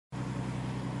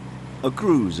A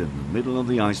cruise in the middle of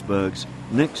the icebergs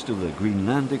next to the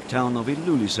Greenlandic town of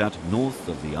Ilulissat north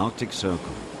of the Arctic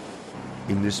Circle.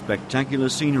 In this spectacular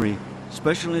scenery,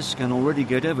 specialists can already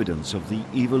get evidence of the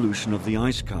evolution of the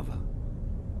ice cover.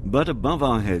 But above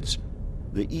our heads,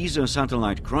 the ESA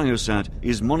satellite Cryosat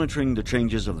is monitoring the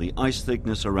changes of the ice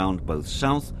thickness around both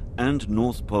south and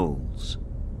north poles.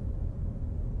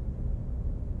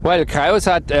 Well,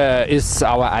 Cryosat is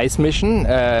our ice mission.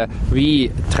 We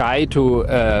try to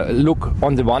look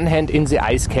on the one hand in the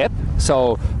ice cap.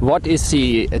 So what is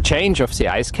the change of the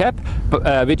ice cap,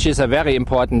 which is a very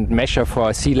important measure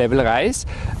for sea level rise.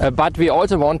 But we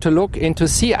also want to look into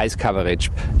sea ice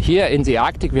coverage. Here in the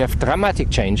Arctic we have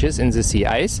dramatic changes in the sea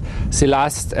ice. The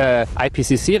last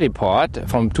IPCC report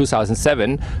from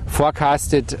 2007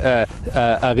 forecasted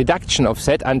a reduction of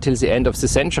that until the end of the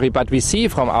century. But we see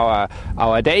from our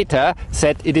data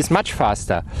that it is much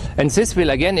faster. And this will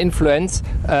again influence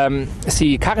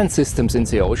the current systems in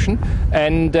the ocean.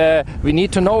 And we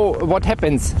need to know what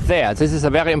happens there. This is a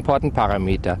very important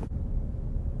parameter.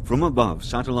 From above,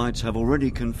 satellites have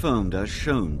already confirmed as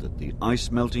shown that the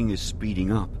ice melting is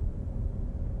speeding up.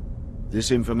 This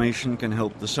information can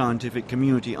help the scientific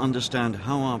community understand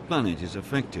how our planet is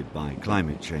affected by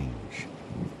climate change.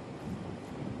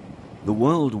 The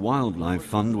World Wildlife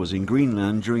Fund was in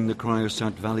Greenland during the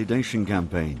Cryosat validation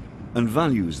campaign and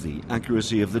values the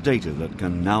accuracy of the data that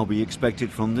can now be expected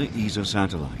from the ESA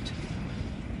satellite.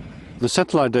 The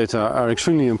satellite data are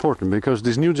extremely important because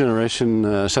this new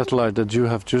generation satellite that you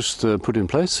have just put in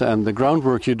place and the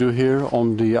groundwork you do here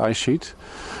on the ice sheet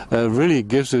really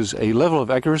gives us a level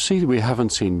of accuracy we haven't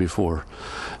seen before.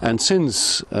 And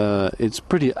since it's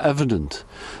pretty evident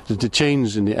that the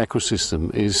change in the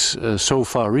ecosystem is so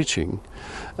far-reaching,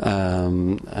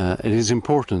 it is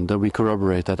important that we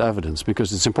corroborate that evidence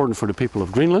because it's important for the people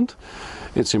of Greenland,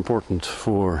 it's important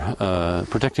for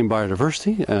protecting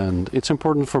biodiversity, and it's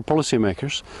important for policymakers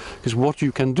because what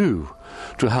you can do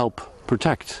to help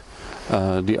protect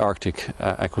the Arctic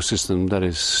ecosystem that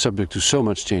is subject to so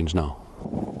much change now.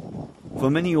 For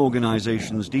many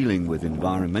organizations dealing with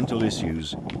environmental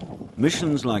issues,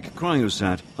 missions like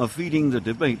Cryosat are feeding the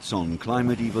debates on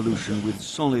climate evolution with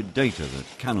solid data that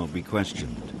cannot be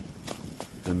questioned.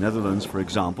 The Netherlands, for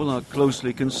example, are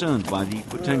closely concerned by the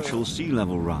potential sea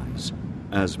level rise,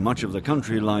 as much of the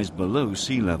country lies below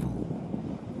sea level.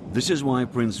 This is why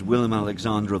Prince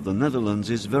Willem-Alexander of the Netherlands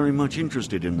is very much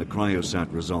interested in the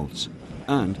Cryosat results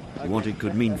and what it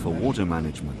could mean for water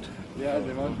management.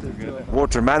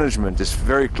 Water management is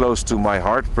very close to my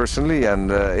heart personally,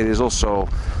 and it is also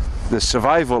the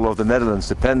survival of the Netherlands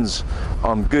depends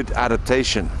on good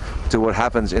adaptation to what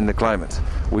happens in the climate.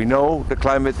 We know the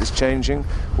climate is changing,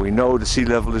 we know the sea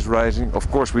level is rising. Of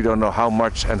course we don't know how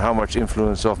much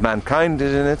influence of mankind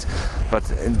is in it, but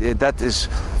that is,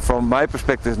 from my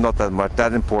perspective, not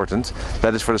that important.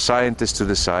 That is for the scientists to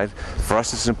decide. For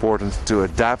us it's important to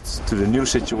adapt to the new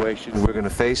situation we're going to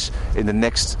face in the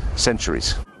next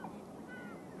centuries.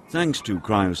 Thanks to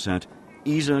Cryosat,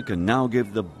 ESA can now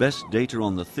give the best data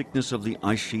on the thickness of the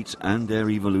ice sheets and their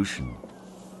evolution.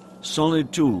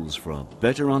 Solid tools for a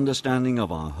better understanding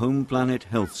of our home planet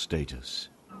health status.